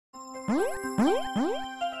Can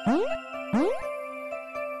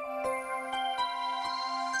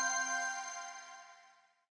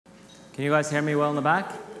you guys hear me well in the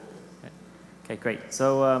back? Okay, great.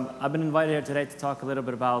 So I've been invited here today to talk a little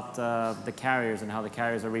bit about the carriers and how the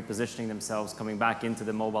carriers are repositioning themselves, coming back into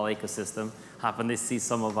the mobile ecosystem. Happen to see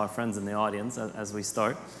some of our friends in the audience as we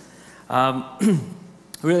start.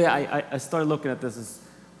 Really, I started looking at this as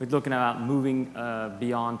we're looking at moving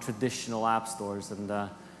beyond traditional app stores, and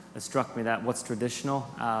it struck me that what's traditional?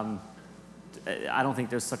 I don't think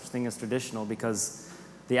there's such a thing as traditional, because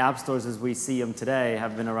the app stores as we see them today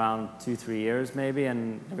have been around 2-3 years maybe,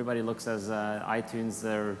 and everybody looks as iTunes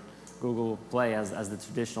or Google Play as the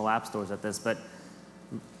traditional app stores at this. But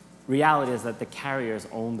reality is that the carriers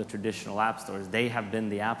own the traditional app stores. They have been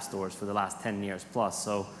the app stores for the last 10 years plus.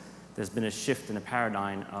 So there's been a shift in the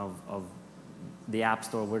paradigm of the app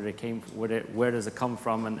store, where does it come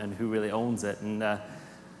from, and who really owns it. And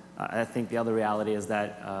I think the other reality is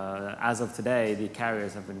that as of today, the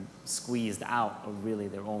carriers have been squeezed out of really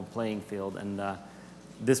their own playing field. And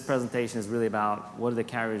this presentation is really about what are the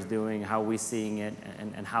carriers doing, how are we seeing it,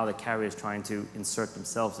 and how the carriers trying to insert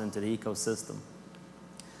themselves into the ecosystem.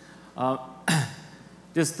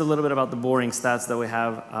 Just a little bit about the boring stats that we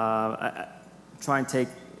have. Try and take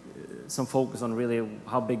some focus on really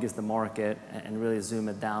how big is the market, and really zoom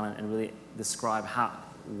it down and really describe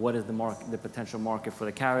what is the potential market for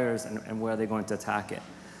the carriers, and where are they going to attack it.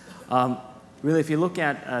 Really, if you look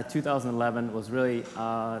at 2011 was really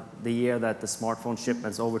the year that the smartphone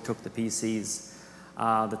shipments overtook the PCs.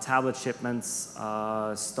 The tablet shipments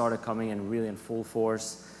started coming in really in full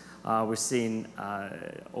force. We're seeing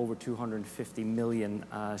over 250 million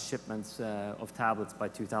shipments of tablets by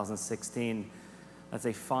 2016. That's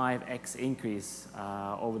a 5x increase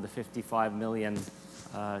over the 55 million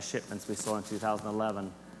shipments we saw in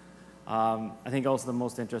 2011. I think also the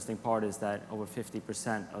most interesting part is that over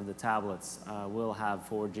 50% of the tablets will have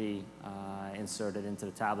 4G inserted into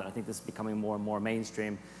the tablet. I think this is becoming more and more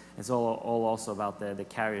mainstream. It's all also about the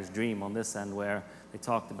carrier's dream on this end, where they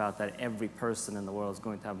talked about that every person in the world is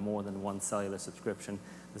going to have more than one cellular subscription.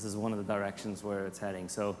 This is one of the directions where it's heading.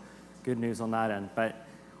 So good news on that end. But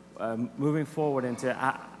moving forward into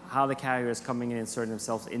how the carrier is coming in and inserting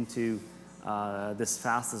themselves into this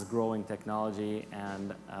fastest growing technology,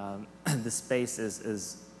 and the space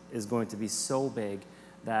is going to be so big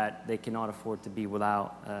that they cannot afford to be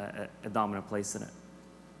without a dominant place in it.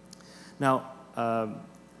 Now,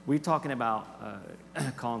 we're talking about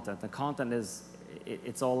content. The content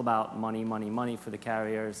it's all about money, money, money for the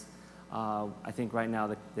carriers. I think right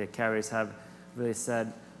now the carriers have really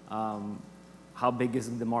said how big is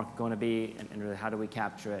the market going to be, and really how do we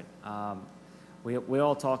capture it. We're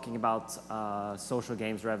all talking about social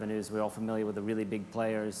games revenues. We're all familiar with the really big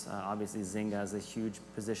players. Obviously, Zynga has a huge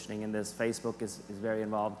positioning in this. Facebook is very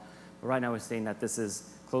involved. But right now, we're seeing that this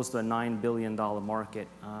is close to a $9 billion market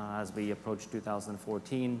as we approach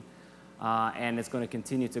 2014. And it's going to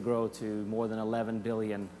continue to grow to more than 11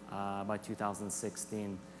 billion by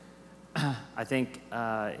 2016. I think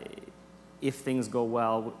if things go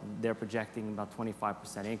well, they're projecting about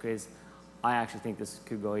 25% increase. I actually think this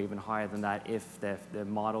could go even higher than that if the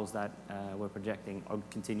models that we're projecting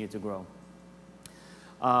continue to grow.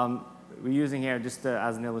 We're using here just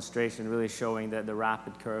as an illustration, really showing the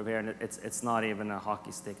rapid curve here, and it's not even a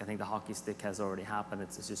hockey stick. I think the hockey stick has already happened.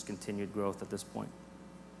 It's just continued growth at this point.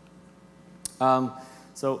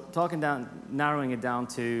 So narrowing it down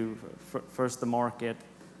to first the market,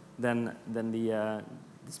 then the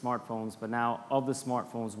smartphones. But now of the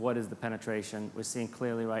smartphones, what is the penetration? We're seeing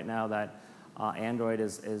clearly right now that Android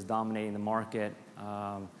is dominating the market,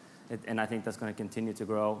 and I think that's going to continue to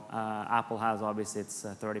grow. Apple has obviously its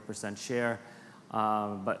 30% share,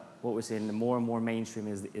 but what we're seeing more and more mainstream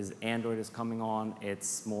is Android is coming on.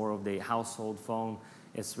 It's more of the household phone.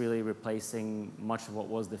 It's really replacing much of what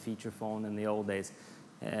was the feature phone in the old days.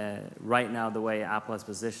 Right now, the way Apple has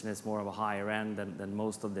positioned is more of a higher end than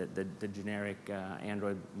most of the generic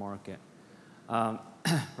Android market.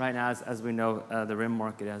 Right now, as we know, the RIM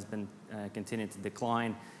market has been continuing to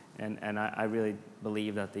decline, and I really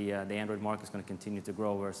believe that the Android market is going to continue to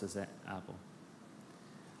grow versus Apple.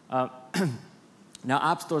 Now,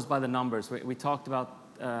 app stores by the numbers. We talked about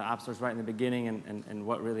app stores right in the beginning and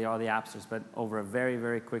what really are the app stores, but over a very,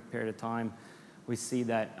 very quick period of time, we see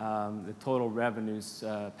that the total revenues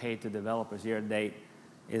paid to developers year to date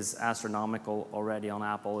is astronomical already on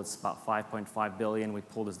Apple. It's about 5.5 billion. We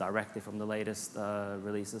pulled this directly from the latest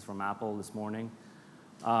releases from Apple this morning.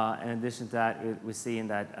 In addition to that, we're seeing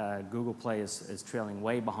that Google Play is trailing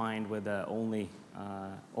way behind with only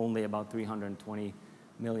about 320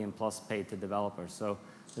 million plus paid to developers. So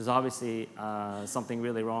there's obviously something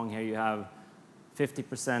really wrong here. You have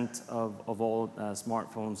 50% of all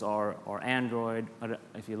smartphones are Android.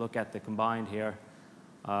 If you look at the combined here,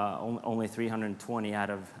 only 320 out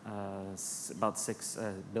of about 6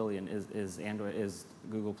 billion is Android, is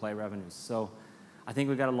Google Play revenues. So I think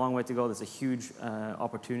we've got a long way to go. There's a huge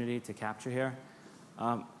opportunity to capture here.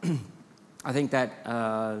 I think that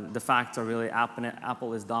the facts are really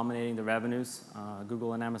Apple is dominating the revenues.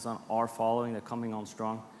 Google and Amazon are following. They're coming on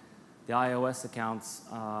strong. The iOS accounts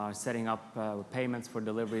are setting up payments for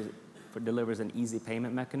deliveries an easy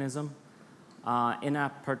payment mechanism.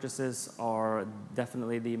 In-app purchases are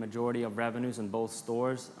definitely the majority of revenues in both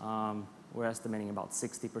stores. We're estimating about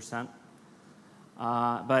 60%.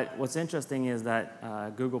 But what's interesting is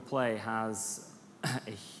that Google Play has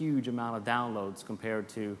a huge amount of downloads compared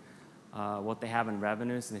to what they have in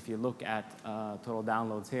revenues. And if you look at total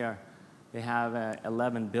downloads here, they have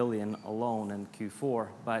 11 billion alone in Q4,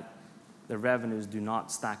 but the revenues do not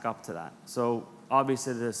stack up to that. So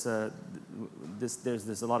obviously there's a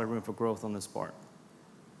lot of room for growth on this part.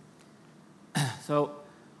 So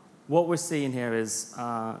what we're seeing here is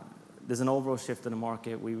there's an overall shift in the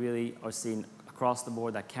market. We really are seeing across the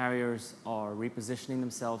board that carriers are repositioning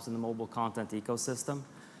themselves in the mobile content ecosystem.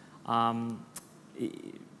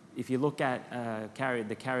 If you look at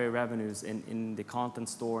the carrier revenues in the content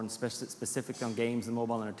store, and specifically on games and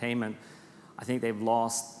mobile entertainment, I think they've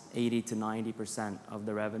lost 80 to 90% of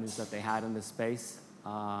the revenues that they had in this space.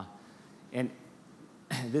 And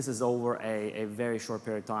this is over a very short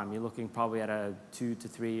period of time. You're looking probably at a 2 to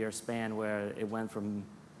 3 year span where it went from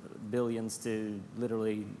billions to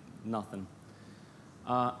literally nothing.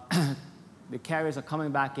 The carriers are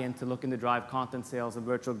coming back in to looking to drive content sales and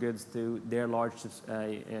virtual goods to their large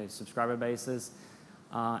subscriber bases.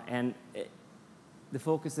 And the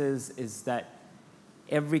focus is that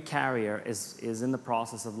every carrier is in the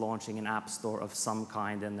process of launching an app store of some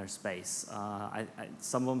kind in their space.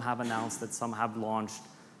 Some of them have announced that, some have launched,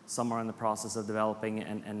 some are in the process of developing it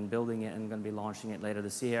and building it and going to be launching it later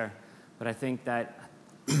this year. But I think that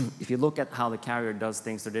if you look at how the carrier does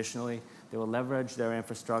things traditionally, they will leverage their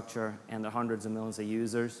infrastructure and the hundreds of millions of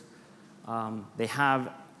users. They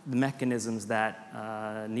have the mechanisms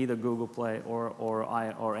that neither Google Play or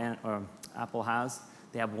Apple has.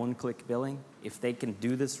 They have one-click billing. If they can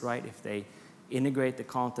do this right, if they integrate the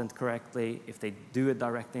content correctly, if they do it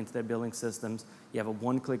directly into their billing systems, you have a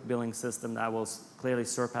one-click billing system that will clearly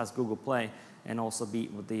surpass Google Play and also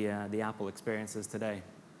beat what the Apple experience is today.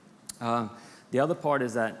 The other part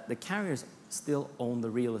is that the carriers still own the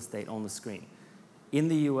real estate on the screen. In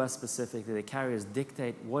the US specifically, the carriers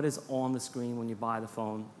dictate what is on the screen when you buy the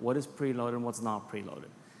phone, what is preloaded and what's not preloaded.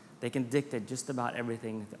 They can dictate just about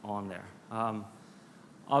everything on there.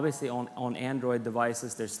 Obviously, on Android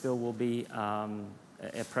devices, there still will be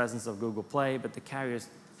a presence of Google Play, but the carriers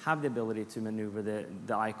have the ability to maneuver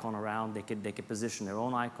the icon around. They could position their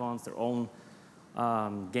own icons, their own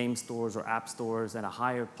game stores or app stores at a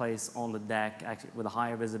higher place on the deck, actually with a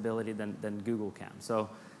higher visibility than Google can. So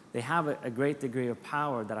they have a great degree of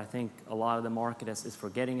power that I think a lot of the market is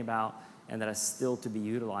forgetting about, and that is still to be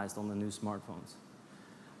utilized on the new smartphones.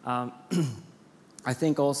 I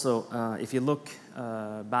think also, if you look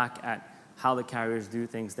back at how the carriers do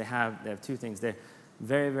things, they have two things. They're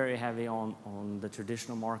very, very heavy on the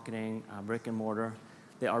traditional marketing, brick and mortar.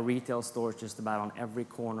 There are retail stores just about on every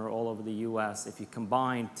corner all over the US. If you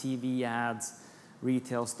combine TV ads,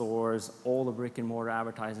 retail stores, all the brick and mortar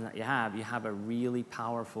advertising that you have a really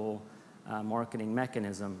powerful marketing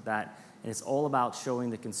mechanism that it's all about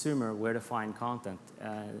showing the consumer where to find content.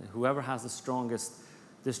 Whoever has the strongest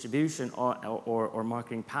distribution or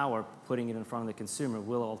marketing power, putting it in front of the consumer,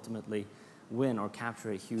 will ultimately win or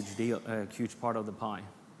capture a huge part of the pie.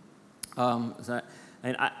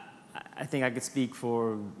 I think I could speak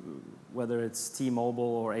for whether it's T-Mobile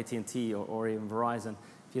or AT&T or even Verizon.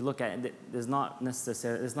 If you look at it, there's not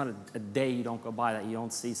a day you don't go by that you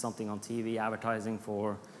don't see something on TV advertising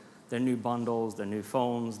for their new bundles, their new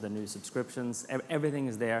phones, their new subscriptions. Everything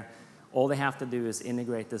is there. All they have to do is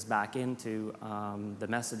integrate this back into the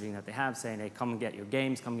messaging that they have, saying, hey, come and get your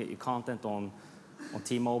games, come and get your content on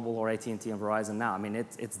T-Mobile or AT&T and Verizon now. I mean,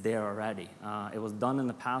 it's there already. It was done in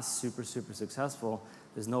the past, super, super successful.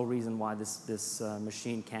 There's no reason why this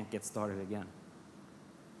machine can't get started again.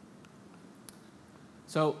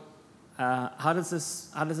 So how does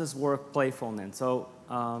this work Playphone in? So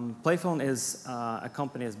Playphone is a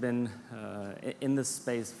company that's been in this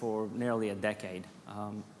space for nearly a decade.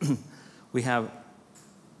 We have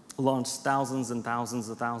launched thousands and thousands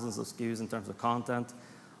of SKUs in terms of content.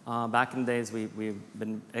 Back in the days, we've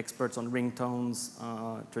been experts on ringtones,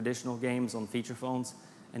 traditional games, on feature phones,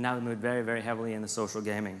 and now we moved very, very heavily into social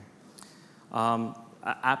gaming.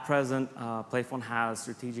 At present, PlayPhone has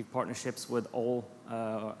strategic partnerships with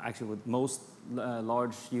actually with most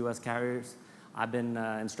large US carriers. I've been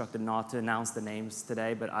instructed not to announce the names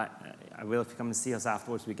today, but I will. If you come and see us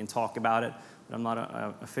afterwards, we can talk about it, but I'm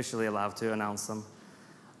not officially allowed to announce them.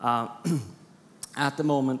 At the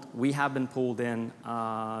moment, we have been pulled in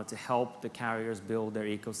to help the carriers build their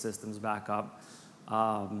ecosystems back up.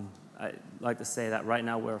 I'd like to say that right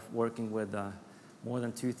now we're working with more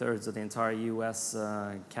than 2/3 of the entire US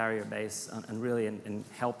carrier base, and really in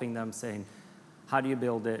helping them saying, how do you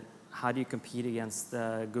build it? How do you compete against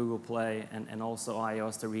Google Play and also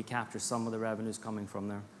iOS to recapture some of the revenues coming from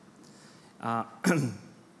there?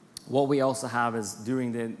 What we also have is,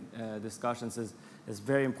 during the discussions, is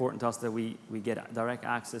very important to us that we get direct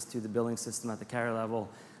access to the billing system at the carrier level,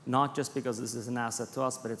 not just because this is an asset to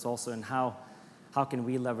us, but it's also in how can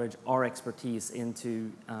we leverage our expertise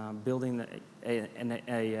into building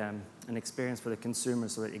an experience for the consumer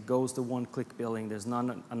so that it goes to one-click billing. There's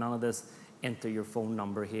none of this, enter your phone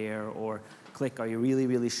number here, or click, are you really,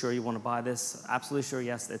 really sure you want to buy this? Absolutely sure,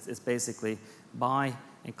 yes. It's basically buy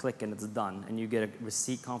and click and it's done. And you get a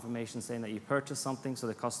receipt confirmation saying that you purchased something, so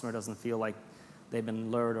the customer doesn't feel like they've been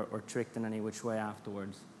lured or tricked in any which way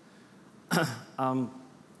afterwards.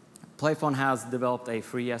 PlayPhone has developed a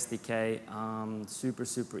free SDK, super,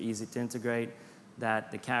 super easy to integrate, that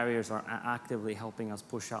the carriers are actively helping us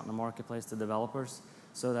push out in the marketplace to developers,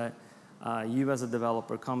 so that you as a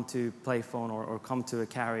developer come to PlayPhone or come to a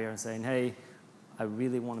carrier and saying, hey, I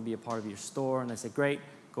really want to be a part of your store. And they say, great,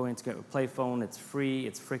 go integrate with PlayPhone. It's free,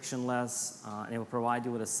 it's frictionless, and it will provide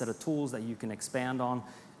you with a set of tools that you can expand on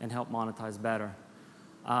and help monetize better.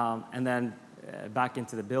 And then back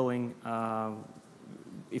into the billing,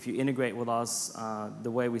 if you integrate with us,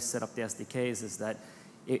 the way we set up the SDKs is that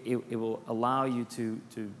it will allow you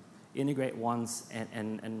to integrate once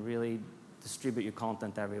and really distribute your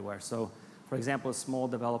content everywhere. So, for example, a small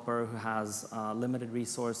developer who has limited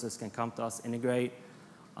resources can come to us, integrate.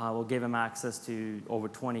 We'll give them access to over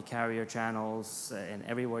 20 carrier channels and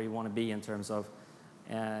everywhere you want to be in terms of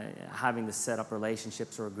having to set up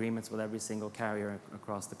relationships or agreements with every single carrier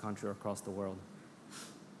across the country or across the world.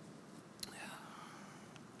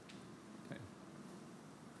 Okay.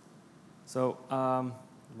 So I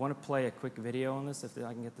want to play a quick video on this, if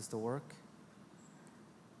I can get this to work.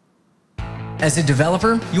 As a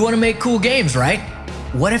developer, you want to make cool games, right?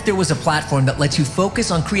 What if there was a platform that lets you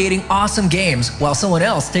focus on creating awesome games while someone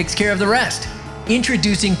else takes care of the rest?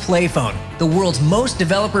 Introducing PlayPhone, the world's most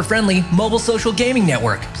developer-friendly mobile social gaming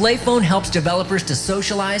network. PlayPhone helps developers to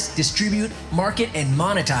socialize, distribute, market, and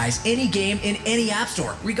monetize any game in any app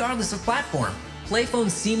store, regardless of platform.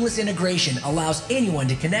 PlayPhone's seamless integration allows anyone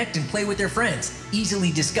to connect and play with their friends,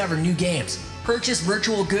 easily discover new games, purchase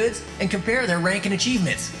virtual goods, and compare their rank and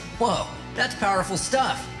achievements. Whoa, that's powerful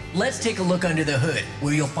stuff. Let's take a look under the hood,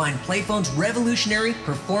 where you'll find PlayPhone's revolutionary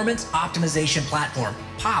performance optimization platform,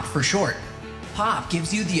 POP for short. POP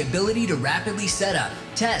gives you the ability to rapidly set up,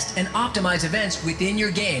 test, and optimize events within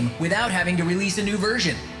your game without having to release a new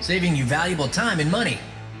version, saving you valuable time and money.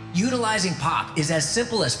 Utilizing POP is as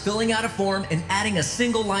simple as filling out a form and adding a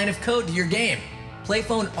single line of code to your game.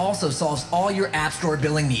 PlayPhone also solves all your App Store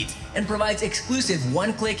billing needs and provides exclusive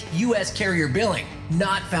one-click US carrier billing,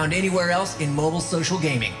 not found anywhere else in mobile social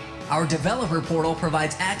gaming. Our developer portal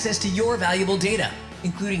provides access to your valuable data,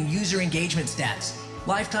 including user engagement stats,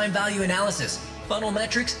 lifetime value analysis, funnel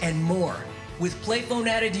metrics, and more. With PlayPhone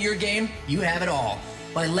added to your game, you have it all.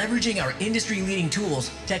 By leveraging our industry-leading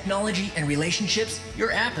tools, technology, and relationships,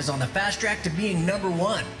 your app is on the fast track to being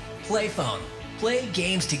 #1. PlayPhone. Play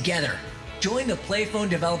games together. Join the PlayPhone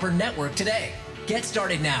Developer Network today. Get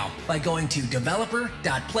started now by going to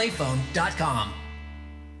developer.playphone.com.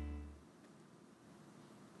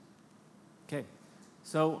 Okay,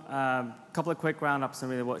 so a couple of quick roundups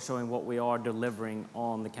and really showing what we are delivering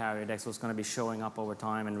on the carrier deck. So it's going to be showing up over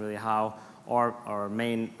time and really how our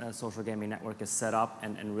main social gaming network is set up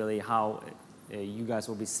and really how you guys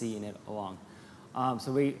will be seeing it along.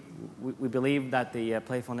 So we believe that the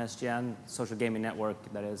PlayPhone SGN social gaming network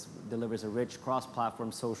delivers a rich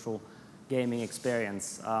cross-platform social gaming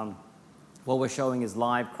experience. What we're showing is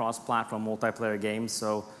live cross-platform multiplayer games.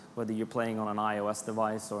 So whether you're playing on an iOS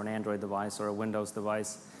device or an Android device or a Windows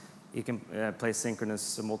device, you can play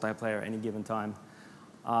synchronous multiplayer at any given time.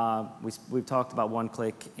 We've talked about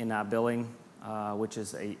one-click in-app billing, which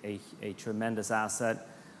is a tremendous asset.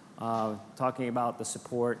 Talking about the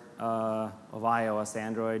support of iOS,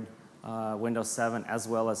 Android, Windows 7, as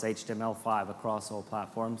well as HTML5 across all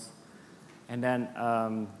platforms. And then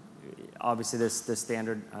obviously, there's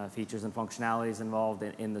standard features and functionalities involved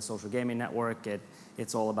in the social gaming network.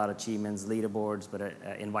 It's all about achievements, leaderboards, but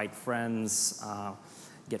invite friends,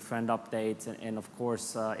 get friend updates, and of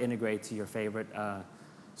course, integrate to your favorite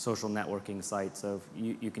social networking site. So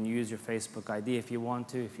you can use your Facebook ID if you want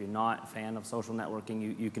to. If you're not a fan of social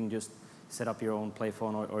networking, you can just set up your own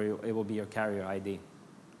PlayPhone, or it will be your carrier ID.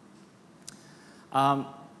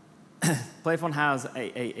 PlayPhone has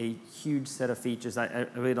a huge set of features. I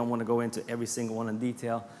really don't want to go into every single one in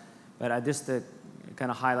detail, but just to kind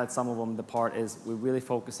of highlight some of them, the part is we're really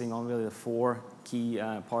focusing on really the 4 key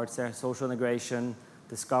parts there: social integration,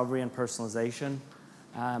 discovery and personalization,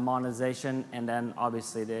 monetization, and then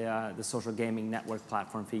obviously the social gaming network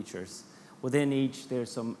platform features. Within each, there's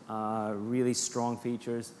some really strong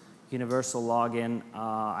features. Universal login.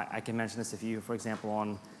 I can mention this if you, for example,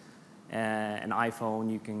 on an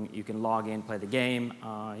iPhone, you can log in, play the game.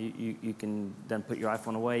 You can then put your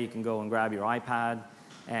iPhone away. You can go and grab your iPad,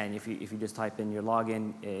 and if you just type in your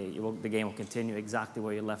login, the game will continue exactly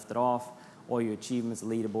where you left it off. All your achievements,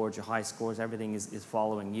 leaderboards, your high scores, everything is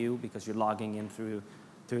following you because you're logging in through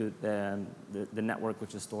the network,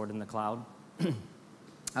 which is stored in the cloud.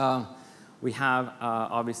 We have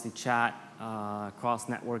obviously chat,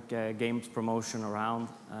 cross-network games promotion around,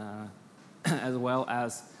 as well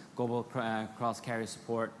as global cross-carrier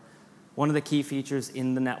support. One of the key features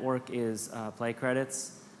in the network is play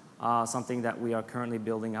credits, something that we are currently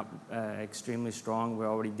building up extremely strong. We're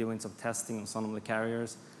already doing some testing on some of the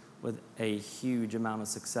carriers with a huge amount of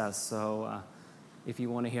success. So if you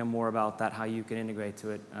want to hear more about that, how you can integrate to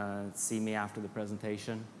it, see me after the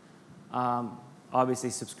presentation. Obviously,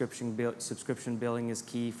 subscription billing is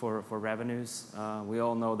key for revenues. We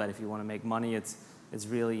all know that if you want to make money, it's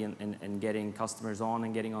really in getting customers on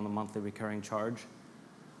and getting on the monthly recurring charge.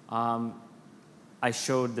 I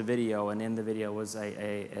showed the video, and in the video was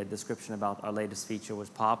a description about our latest feature was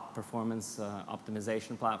POP, Performance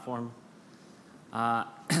Optimization Platform.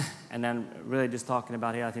 And then really just talking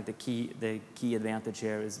about here, I think the key advantage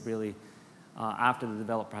here is really after the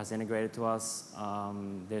developer has integrated to us,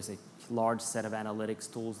 there's a large set of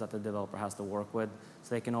analytics tools that the developer has to work with.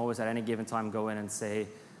 So they can always at any given time go in and say,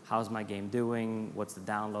 how's my game doing? What's the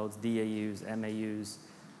downloads, DAUs, MAUs?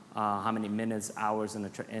 How many minutes, hours on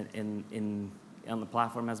the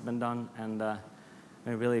platform has been done? And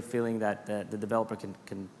really feeling that the developer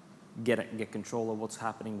can get control of what's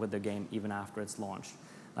happening with the game even after it's launched.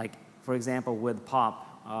 Like, for example, with POP,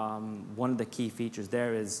 one of the key features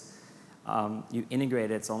there is you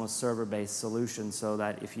integrate it's on a server-based solution, so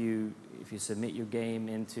that if you submit your game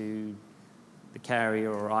into the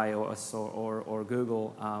carrier or iOS or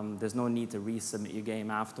Google, there's no need to resubmit your game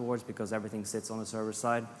afterwards because everything sits on the server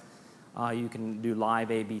side. You can do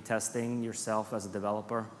live A/B testing yourself as a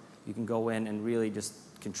developer. You can go in and really just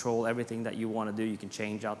control everything that you want to do. You can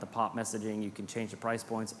change out the POP messaging. You can change the price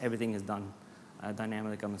points. Everything is done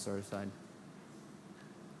dynamically on the server side.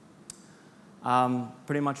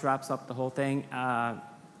 Pretty much wraps up the whole thing.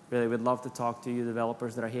 Really would love to talk to you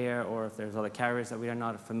developers that are here, or if there's other carriers that we are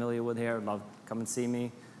not familiar with here, I'd love to come and see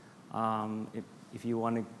me. If you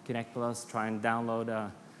want to connect with us, try and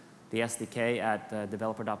download the SDK at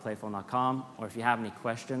developer.playphone.com, or if you have any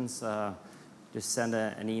questions, just send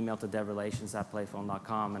an email to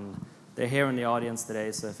devrelations@playphone.com. And they're here in the audience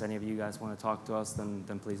today, so if any of you guys want to talk to us,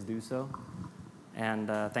 then please do so. And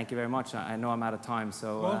thank you very much. I know I'm out of time,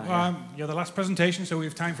 so... Well, you're the last presentation, so we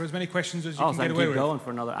have time for as many questions as you can get away with. Oh, so I keep going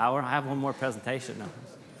for another hour? I have one more presentation now.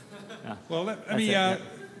 Yeah. Well, let me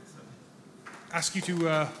ask you to...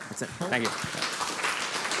 That's it. Thank you.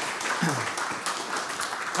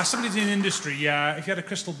 As somebody in the industry, if you had a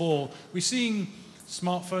crystal ball, we're seeing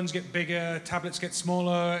smartphones get bigger, tablets get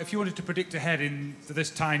smaller. If you wanted to predict ahead into this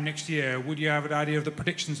time next year, would you have an idea of the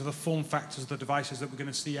predictions of the form factors of the devices that we're going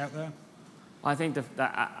to see out there? I think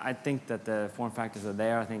that the form factors are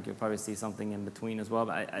there. I think you'll probably see something in between as well.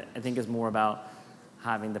 But I think it's more about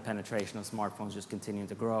having the penetration of smartphones just continuing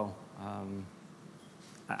to grow.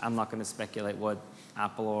 I'm not going to speculate what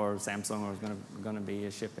Apple or Samsung is going to be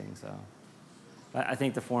shipping. So, but I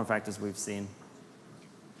think the form factors we've seen.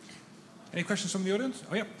 Any questions from the audience?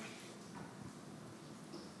 Oh, yeah.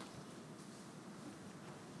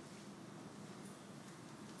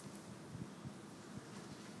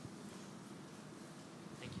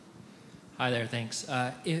 Hi there, thanks.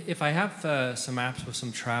 If I have some apps with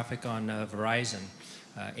some traffic on Verizon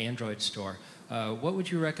Android store, what would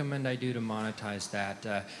you recommend I do to monetize that?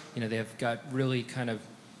 They've got really kind of,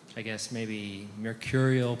 I guess, maybe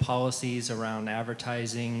mercurial policies around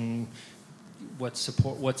advertising, what's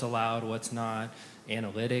allowed, what's not,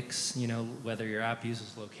 analytics, whether your app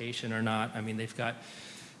uses location or not. I mean, they've got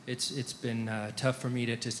it's been tough for me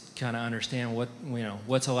to just kind of understand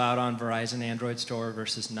what's allowed on Verizon Android Store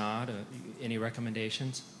versus not. Any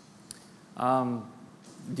recommendations?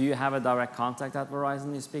 Do you have a direct contact at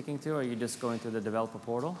Verizon you're speaking to, or are you just going through the developer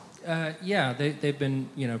portal? Yeah, they've been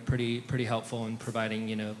pretty helpful in providing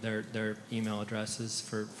their email addresses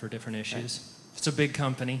for different issues. Okay. It's a big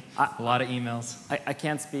company, a lot of emails. I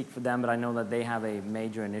can't speak for them, but I know that they have a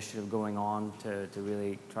major initiative going on to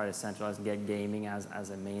really try to centralize and get gaming as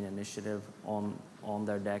a main initiative on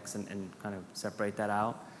their decks and kind of separate that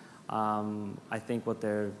out. I think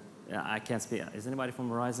I can't speak. Is anybody from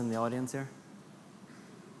Verizon in the audience here?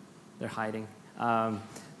 They're hiding. No,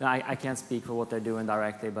 I can't speak for what they're doing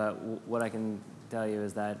directly, but what I can tell you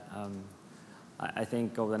is that I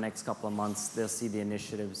think over the next couple of months, they'll see the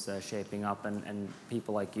initiatives shaping up, and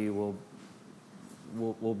people like you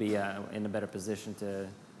will be in a better position to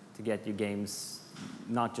get your games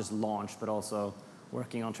not just launched, but also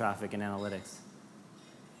working on traffic and analytics.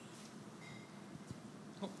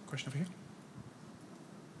 Oh, question over here.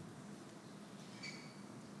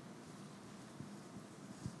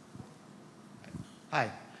 Hi.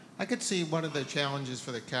 I could see one of the challenges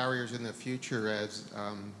for the carriers in the future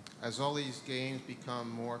as all these games become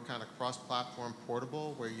more kind of cross-platform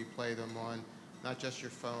portable, where you play them on not just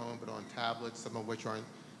your phone, but on tablets, some of which aren't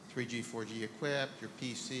 3G, 4G equipped, your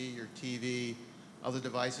PC, your TV, other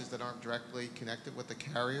devices that aren't directly connected with the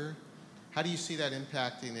carrier. How do you see that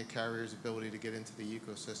impacting the carrier's ability to get into the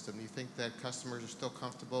ecosystem? Do you think that customers are still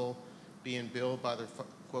comfortable being billed by their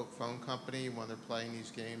quote phone company when they're playing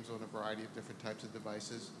these games on a variety of different types of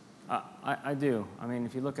devices? I do. I mean,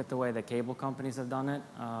 if you look at the way the cable companies have done it,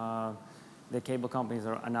 the cable companies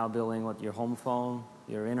are now billing with your home phone,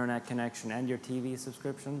 your internet connection, and your TV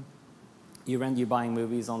subscription. You're buying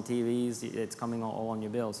movies on TVs, it's coming all on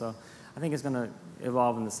your bill. So I think it's going to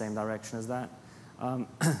evolve in the same direction as that.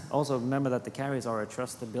 Also, remember that the carriers are a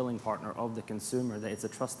trusted billing partner of the consumer. It's a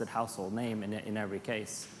trusted household name in every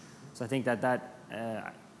case. So I think that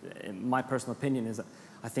my personal opinion is that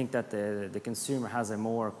I think that the consumer has a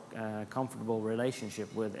more comfortable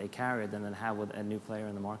relationship with a carrier than they have with a new player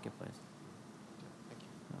in the marketplace. Thank you.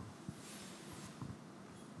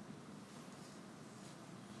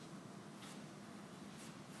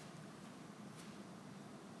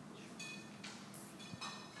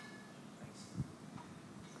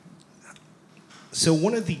 So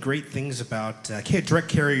one of the great things about direct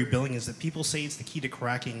carrier billing is that people say it's the key to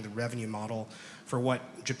cracking the revenue model for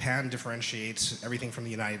what Japan differentiates everything from the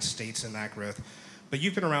United States in that growth. But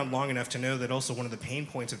you've been around long enough to know that also one of the pain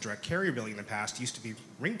points of direct carrier billing in the past used to be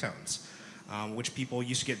ringtones, which people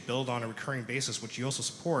used to get billed on a recurring basis, which you also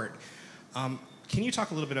support. Can you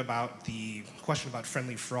talk a little bit about the question about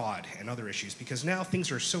friendly fraud and other issues? Because now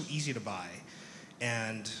things are so easy to buy.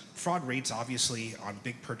 And fraud rates, obviously, on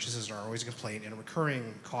big purchases are always a complaint, and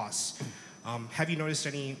recurring costs. Have you noticed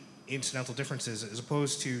any incidental differences as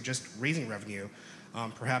opposed to just raising revenue,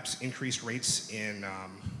 perhaps increased rates in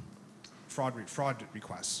fraud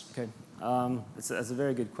requests? Okay, it's a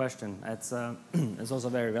very good question. It's also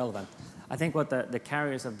very relevant. I think what the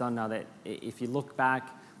carriers have done now, that if you look back,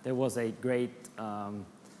 there was a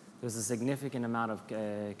significant amount of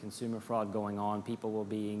consumer fraud going on. People were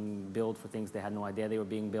being billed for things they had no idea they were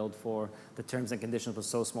being billed for. The terms and conditions were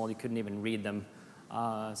so small you couldn't even read them.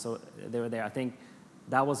 So they were there. I think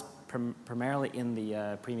that was primarily in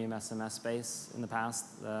the premium SMS space in the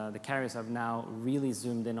past. The carriers have now really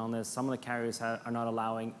zoomed in on this. Some of the carriers are not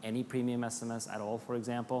allowing any premium SMS at all, for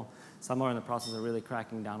example. Some are in the process of really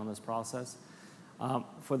cracking down on this process.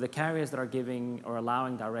 For the carriers that are giving or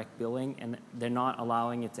allowing direct billing, and they're not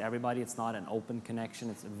allowing it to everybody, it's not an open connection,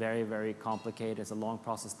 it's very, very complicated, it's a long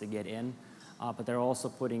process to get in, but they're also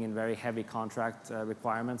putting in very heavy contract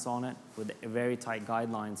requirements on it with very tight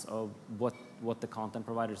guidelines of what the content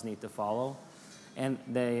providers need to follow. And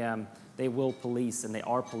they will police, and they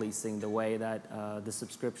are policing the way that the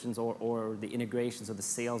subscriptions or the integrations or the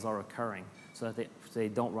sales are occurring, so that they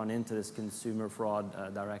don't run into this consumer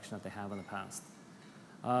fraud direction that they have in the past.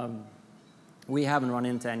 We haven't run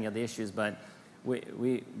into any of the issues, but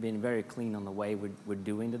we've been very clean on the way we're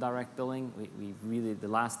doing the direct billing. We really, the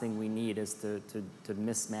last thing we need is to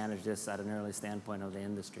mismanage this at an early standpoint of the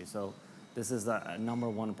industry. So this is the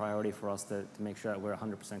 #1 priority for us to make sure that we're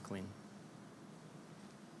 100% clean.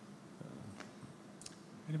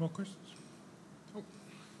 Any more questions? Oh.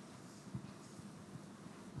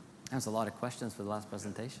 That's a lot of questions for the last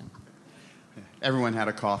presentation. Everyone had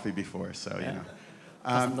a coffee before, so yeah. you know.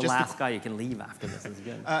 The last guy, you can leave after this. Is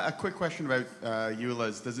good. A quick question about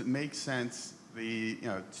EULAs. Does it make sense,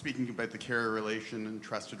 speaking about the carrier relation and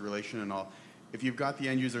trusted relation and all, if you've got the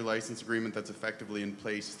end user license agreement that's effectively in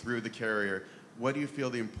place through the carrier, what do you feel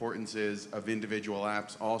the importance is of individual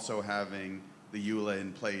apps also having the EULA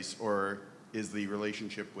in place, or is the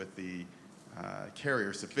relationship with the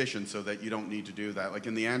carrier sufficient so that you don't need to do that? Like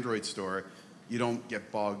in the Android store, you don't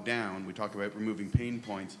get bogged down. We talk about removing pain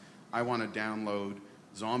points. I want to download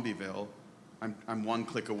Zombieville. I'm one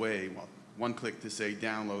click away. Well, one click to say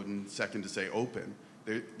download and second to say open.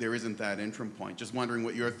 There isn't that interim point. Just wondering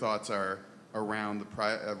what your thoughts are around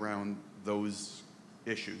around those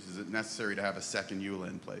issues. Is it necessary to have a second EULA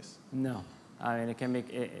in place? No. I mean, it can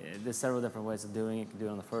make, there's several different ways of doing it. You can do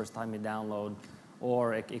it on the first time you download,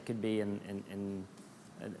 or it could be in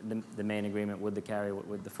the main agreement with the carrier.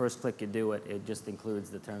 With the first click you do it, it just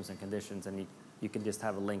includes the terms and conditions, and you can just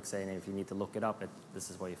have a link saying if you need to look it up,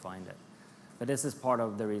 this is where you find it. But this is part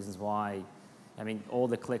of the reasons why, I mean, all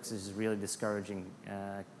the clicks is really discouraging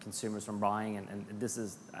consumers from buying, and this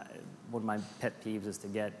is one of my pet peeves is to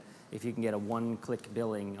get, if you can get a one-click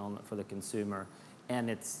billing for the consumer, and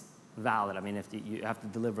it's valid. I mean, if you have to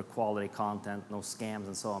deliver quality content, no scams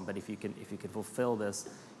and so on, but if you can fulfill this,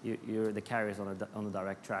 the carrier's on a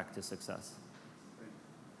direct track to success.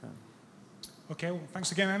 Yeah. Okay, well,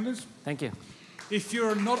 thanks again, Anders. Thank you. If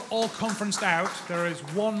you're not all conferenced out, there is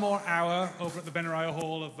one more hour over at the Benario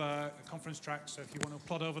Hall of conference tracks, so if you want to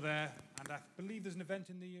plod over there, and I believe there's an event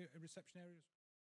in the reception area.